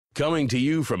Coming to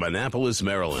you from Annapolis,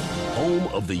 Maryland, home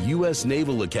of the U.S.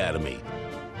 Naval Academy,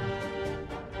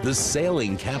 the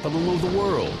sailing capital of the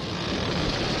world,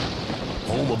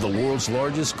 home of the world's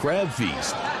largest crab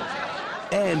feast,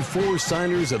 and 4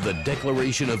 signers of the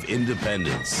Declaration of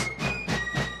Independence.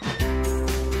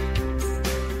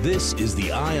 This is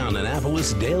the Eye on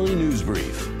Annapolis Daily News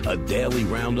Brief, a daily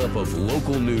roundup of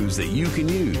local news that you can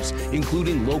use,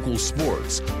 including local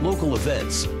sports, local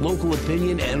events, local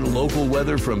opinion, and local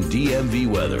weather from DMV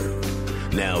Weather.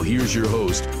 Now here's your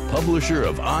host, publisher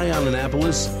of Eye on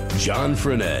Annapolis, John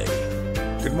Frenaye.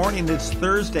 Good morning. It's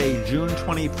Thursday, June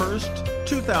 21st,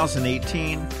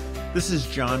 2018. This is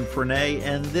John Frenaye,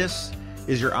 and this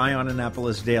is your Eye on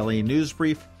Annapolis Daily News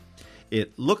Brief.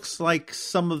 It looks like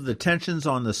some of the tensions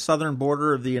on the southern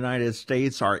border of the United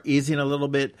States are easing a little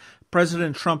bit.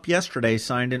 President Trump yesterday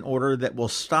signed an order that will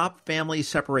stop family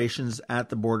separations at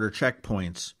the border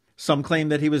checkpoints. Some claim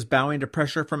that he was bowing to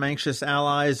pressure from anxious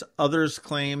allies. Others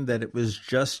claim that it was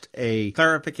just a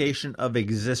clarification of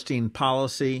existing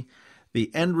policy. The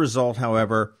end result,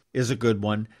 however, is a good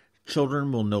one.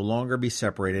 Children will no longer be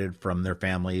separated from their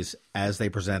families as they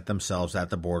present themselves at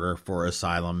the border for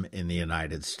asylum in the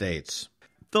United States.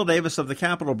 Phil Davis of the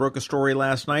Capitol broke a story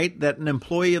last night that an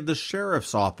employee of the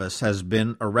sheriff's office has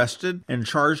been arrested and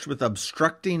charged with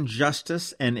obstructing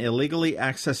justice and illegally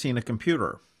accessing a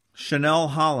computer. Chanel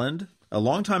Holland, a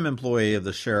longtime employee of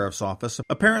the sheriff's office,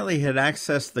 apparently had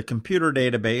accessed the computer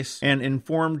database and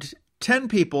informed 10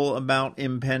 people about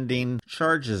impending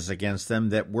charges against them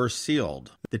that were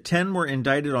sealed. The 10 were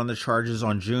indicted on the charges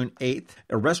on June 8th.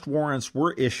 Arrest warrants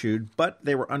were issued, but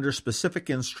they were under specific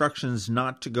instructions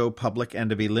not to go public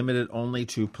and to be limited only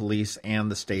to police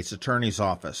and the state's attorney's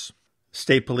office.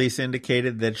 State police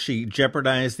indicated that she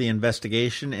jeopardized the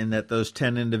investigation and that those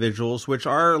 10 individuals, which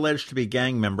are alleged to be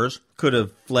gang members, could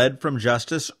have fled from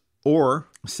justice or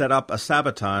set up a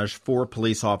sabotage for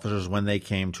police officers when they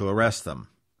came to arrest them.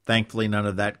 Thankfully, none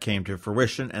of that came to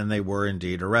fruition, and they were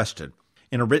indeed arrested.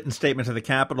 In a written statement to the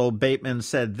Capitol, Bateman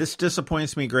said, "This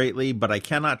disappoints me greatly, but I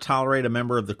cannot tolerate a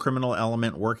member of the criminal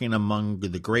element working among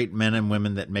the great men and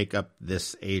women that make up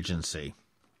this agency."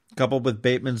 Coupled with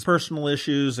Bateman's personal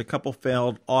issues, a couple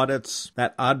failed audits,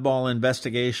 that oddball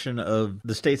investigation of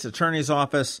the state's attorney's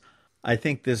office, I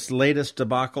think this latest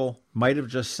debacle might have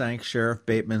just sank Sheriff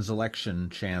Bateman's election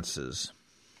chances.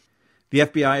 The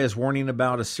FBI is warning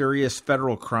about a serious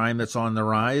federal crime that's on the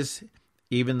rise,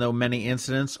 even though many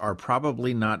incidents are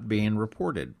probably not being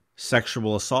reported.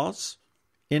 Sexual assaults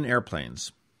in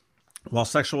airplanes. While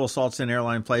sexual assaults in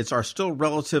airline flights are still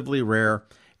relatively rare,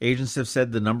 agents have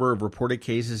said the number of reported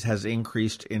cases has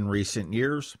increased in recent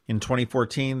years. In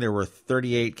 2014, there were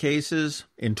 38 cases.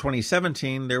 In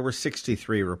 2017, there were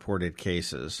 63 reported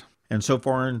cases. And so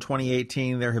far in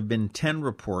 2018, there have been 10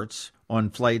 reports on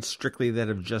flights strictly that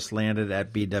have just landed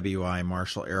at BWI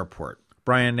Marshall Airport.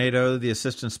 Brian Nadeau, the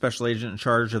assistant special agent in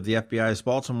charge of the FBI's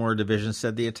Baltimore division,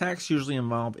 said the attacks usually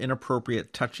involve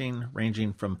inappropriate touching,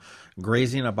 ranging from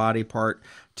grazing a body part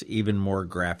to even more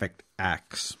graphic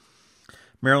acts.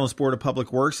 Maryland's Board of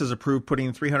Public Works has approved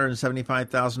putting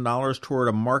 $375,000 toward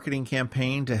a marketing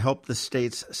campaign to help the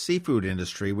state's seafood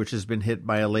industry, which has been hit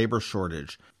by a labor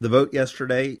shortage. The vote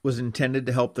yesterday was intended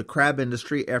to help the crab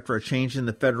industry after a change in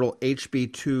the federal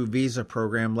HB2 visa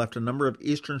program left a number of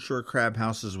Eastern Shore crab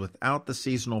houses without the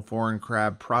seasonal foreign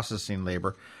crab processing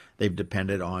labor they've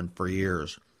depended on for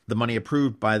years. The money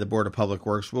approved by the Board of Public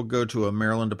Works will go to a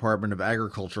Maryland Department of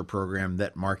Agriculture program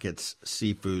that markets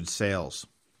seafood sales.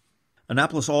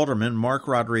 Annapolis Alderman Mark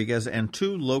Rodriguez and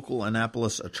 2 local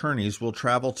Annapolis attorneys will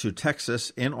travel to Texas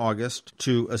in August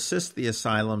to assist the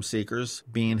asylum seekers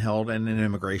being held in an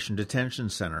immigration detention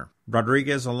center.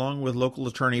 Rodriguez, along with local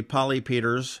attorney Polly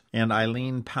Peters and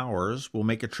Eileen Powers, will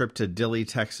make a trip to Dilley,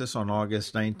 Texas on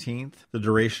August 19th. The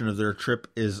duration of their trip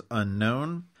is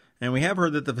unknown. And we have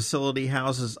heard that the facility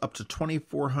houses up to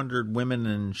 2,400 women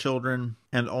and children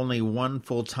and only 1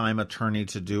 full-time attorney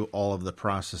to do all of the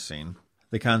processing.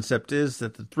 The concept is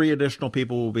that the 3 additional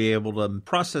people will be able to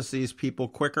process these people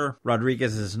quicker.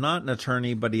 Rodriguez is not an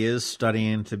attorney, but he is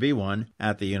studying to be one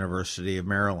at the University of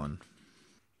Maryland.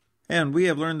 And we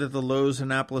have learned that the Loews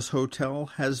Annapolis Hotel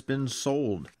has been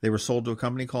sold. They were sold to a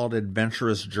company called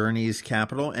Adventurous Journeys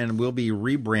Capital and will be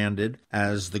rebranded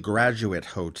as the Graduate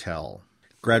Hotel.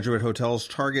 Graduate hotels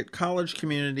target college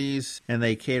communities, and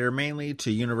they cater mainly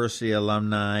to university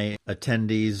alumni,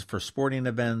 attendees for sporting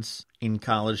events in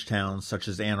college towns such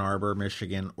as Ann Arbor,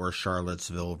 Michigan, or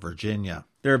Charlottesville, Virginia.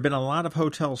 There have been a lot of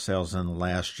hotel sales in the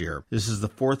last year. This is the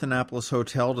 4th Annapolis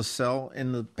hotel to sell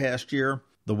in the past year.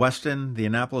 The Westin, the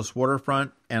Annapolis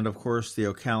Waterfront, and of course the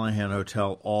O'Callahan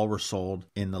Hotel all were sold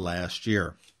in the last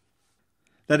year.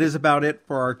 That is about it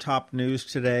for our top news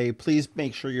today. Please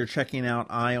make sure you're checking out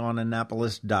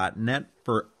eyeonannapolis.net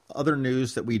for other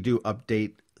news that we do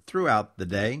update throughout the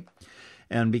day.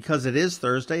 And because it is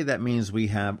Thursday, that means we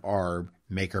have our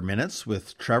Maker Minutes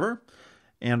with Trevor.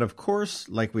 And of course,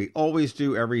 like we always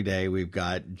do every day, we've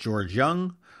got George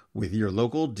Young with your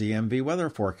local DMV weather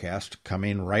forecast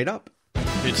coming right up.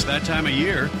 It's that time of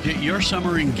year. Get your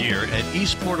summer in gear at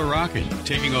East Port Rockin',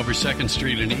 taking over 2nd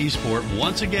Street in Eastport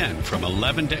once again from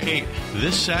 11 to 8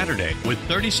 this Saturday with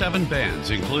 37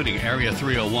 bands, including Area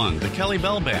 301, the Kelly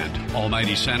Bell Band,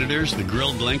 Almighty Senators, the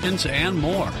Grilled Lincolns, and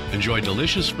more. Enjoy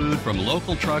delicious food from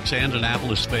local trucks and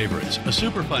Annapolis favorites, a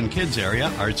super fun kids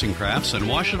area, arts and crafts, and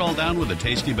wash it all down with a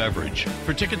tasty beverage.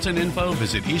 For tickets and info,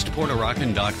 visit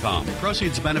eastporterockin.com.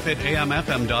 Proceeds benefit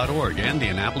amfm.org and the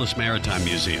Annapolis Maritime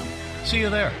Museum. See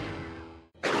you there.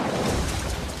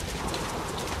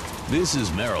 This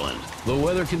is Maryland. The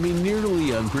weather can be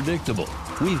nearly unpredictable.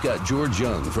 We've got George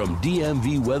Young from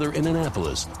DMV Weather in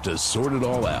Annapolis to sort it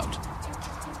all out.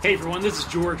 Hey everyone, this is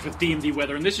George with DMV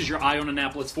Weather, and this is your Eye on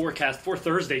Annapolis forecast for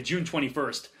Thursday, June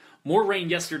 21st. More rain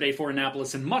yesterday for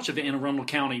Annapolis and much of Anne Arundel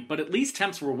County, but at least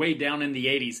temps were way down in the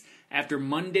 80s after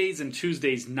Mondays and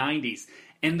Tuesdays' 90s.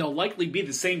 And they'll likely be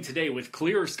the same today with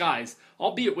clearer skies,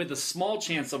 albeit with a small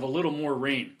chance of a little more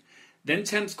rain. Then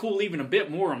temps cool even a bit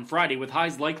more on Friday with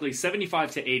highs likely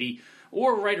 75 to 80,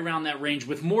 or right around that range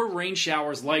with more rain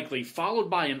showers likely, followed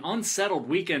by an unsettled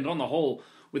weekend on the whole,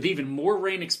 with even more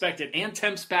rain expected and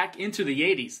temps back into the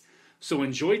 80s. So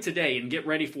enjoy today and get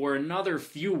ready for another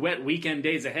few wet weekend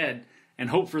days ahead, and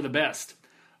hope for the best.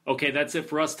 Okay, that's it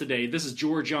for us today. This is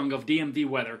George Young of DMV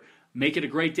Weather. Make it a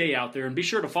great day out there, and be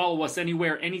sure to follow us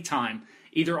anywhere, anytime,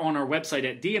 either on our website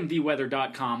at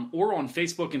dmvweather.com or on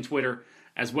Facebook and Twitter,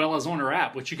 as well as on our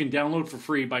app, which you can download for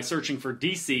free by searching for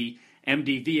DC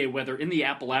MDVA Weather in the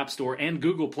Apple App Store and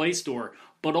Google Play Store.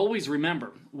 But always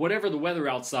remember, whatever the weather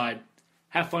outside,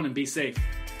 have fun and be safe.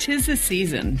 'Tis the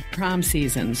season, prom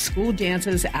season, school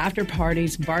dances, after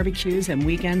parties, barbecues, and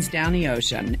weekends down the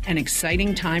ocean. An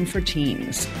exciting time for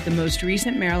teens. The most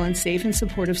recent Maryland Safe and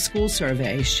Supportive School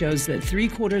Survey shows that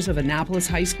 3/4 of Annapolis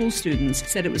high school students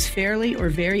said it was fairly or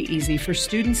very easy for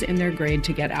students in their grade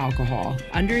to get alcohol.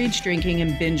 Underage drinking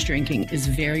and binge drinking is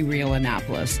very real in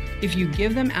Annapolis. If you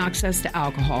give them access to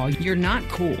alcohol, you're not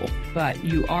cool, but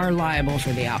you are liable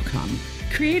for the outcome.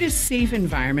 Create a safe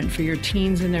environment for your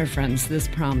teens and their friends this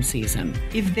prom season.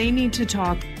 If they need to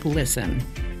talk, listen.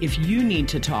 If you need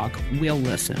to talk, we'll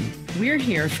listen. We're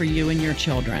here for you and your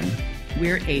children.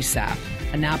 We're ASAP,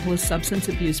 Annapolis Substance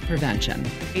Abuse Prevention.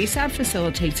 ASAP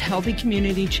facilitates healthy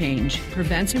community change,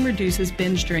 prevents and reduces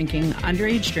binge drinking,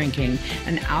 underage drinking,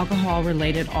 and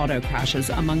alcohol-related auto crashes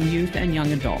among youth and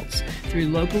young adults through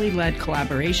locally led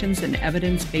collaborations and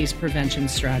evidence-based prevention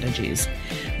strategies.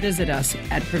 Visit us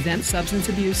at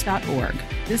preventsubstanceabuse.org.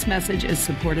 This message is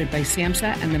supported by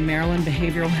SAMHSA and the Maryland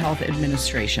Behavioral Health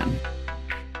Administration.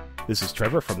 This is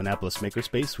Trevor from Annapolis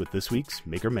Makerspace with this week's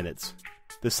Maker Minutes.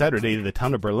 This Saturday, the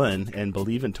town of Berlin and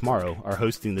Believe in Tomorrow are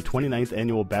hosting the 29th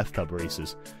annual bathtub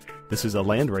races. This is a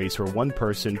land race where one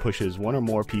person pushes one or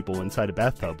more people inside a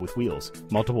bathtub with wheels.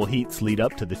 Multiple heats lead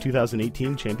up to the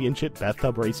 2018 Championship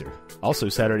Bathtub Racer. Also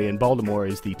Saturday in Baltimore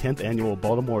is the 10th annual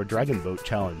Baltimore Dragon Boat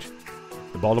Challenge.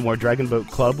 The Baltimore Dragon Boat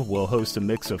Club will host a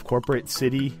mix of corporate,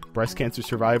 city, breast cancer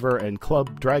survivor, and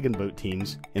club dragon boat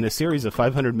teams in a series of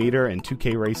 500-meter and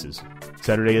 2K races.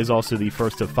 Saturday is also the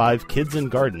first of 5 Kids in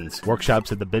Gardens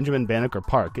workshops at the Benjamin Banneker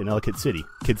Park in Ellicott City.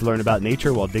 Kids learn about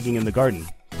nature while digging in the garden.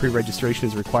 Pre-registration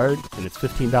is required, and it's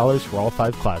 $15 for all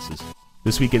 5 classes.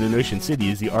 This weekend in Ocean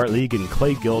City is the Art League and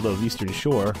Clay Guild of Eastern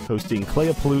Shore hosting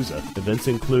Clayapalooza. Events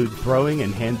include throwing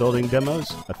and hand-building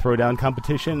demos, a throwdown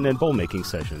competition, and bowl-making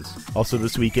sessions. Also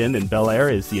this weekend in Bel Air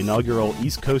is the inaugural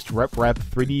East Coast Rep Rap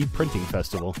 3D Printing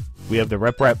Festival. We have the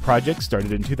Rep Rap project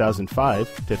started in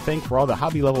 2005 to thank for all the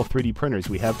hobby-level 3D printers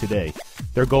we have today.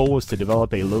 Their goal was to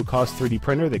develop a low-cost 3D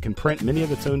printer that can print many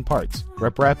of its own parts.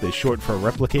 Rep Rap is short for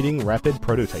Replicating Rapid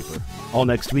Prototyper. All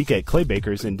next week at Clay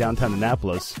Bakers in downtown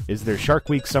Annapolis is their Shark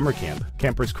Week Summer Camp.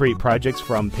 Campers create projects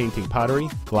from painting pottery,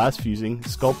 glass fusing,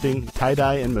 sculpting,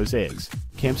 tie-dye, and mosaics.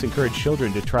 Camps encourage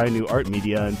children to try new art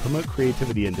media and promote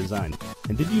creativity and design.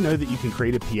 And did you know that you can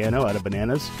create a piano out of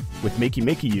bananas? With Makey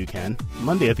Makey you can.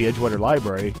 Monday at the Edgewater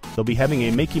Library, they'll be having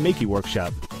a Makey Makey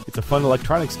workshop. It's a fun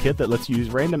electronics kit that lets you use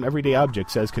random everyday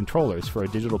objects as controllers for a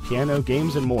digital piano,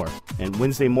 games, and more. And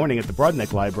Wednesday morning at the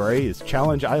Broadneck Library is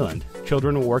Challenge Island.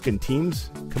 Children will work in teams,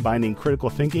 combining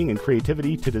critical thinking and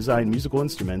creativity to design musical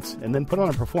instruments and then put on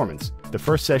a performance. The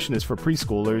first session is for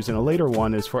preschoolers and a later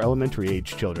one is for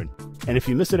elementary-age children. And if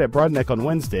you miss it at Broadneck on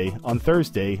Wednesday, on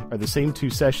Thursday are the same 2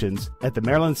 sessions at the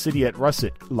Maryland City at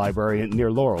Russet Library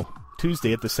near Laurel.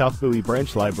 Tuesday at the South Bowie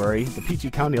Branch Library, the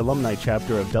PG County Alumni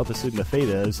Chapter of Delta Sigma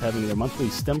Theta is having their monthly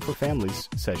STEM for Families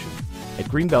session. At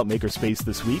Greenbelt Makerspace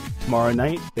this week, tomorrow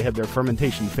night, they have their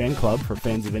Fermentation Fan Club for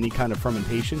fans of any kind of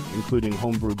fermentation, including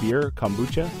homebrew beer,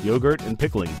 kombucha, yogurt, and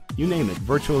pickling. You name it,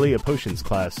 virtually a potions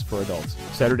class for adults.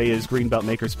 Saturday is Greenbelt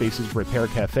Makerspace's Repair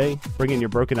Cafe. Bring in your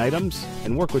broken items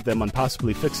and work with them on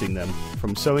possibly fixing them,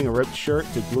 from sewing a ripped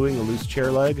shirt to gluing a loose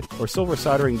chair leg or silver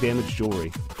soldering damaged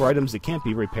jewelry. For items that can't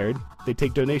be repaired, they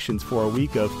take donations for a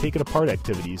week of Take It Apart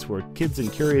activities where kids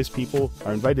and curious people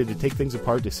are invited to take things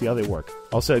apart to see how they work.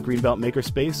 Also at Greenbelt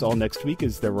Makerspace, all next week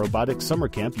is their robotics summer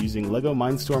camp using LEGO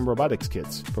Mindstorm robotics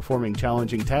kits, performing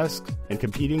challenging tasks and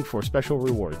competing for special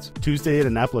rewards. Tuesday at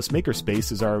Annapolis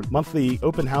Makerspace is our monthly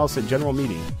open house and general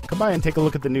meeting. Come by and take a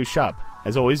look at the new shop.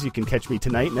 As always, you can catch me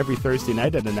tonight and every Thursday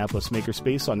night at Annapolis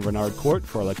Makerspace on Renard Court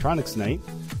for Electronics Night.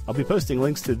 I'll be posting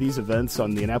links to these events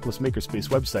on the Annapolis Makerspace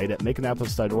website at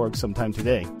makeannapolis.org sometime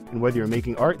today. And whether you're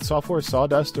making art, software,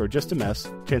 sawdust, or just a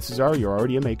mess, chances are you're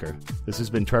already a maker. This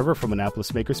has been Trevor from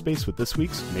Annapolis Makerspace with this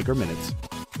week's Maker Minutes.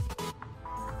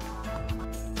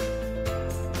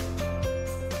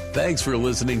 Thanks for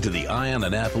listening to the Eye on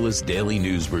Annapolis Daily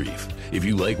News Brief. If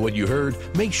you like what you heard,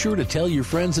 make sure to tell your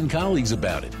friends and colleagues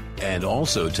about it. And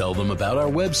also tell them about our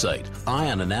website,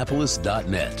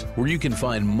 eyeonannapolis.net, where you can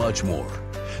find much more.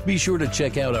 Be sure to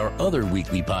check out our other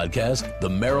weekly podcast, The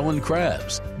Maryland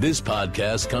Crabs. This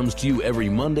podcast comes to you every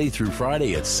Monday through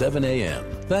Friday at 7 a.m.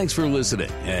 Thanks for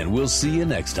listening, and we'll see you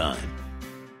next time.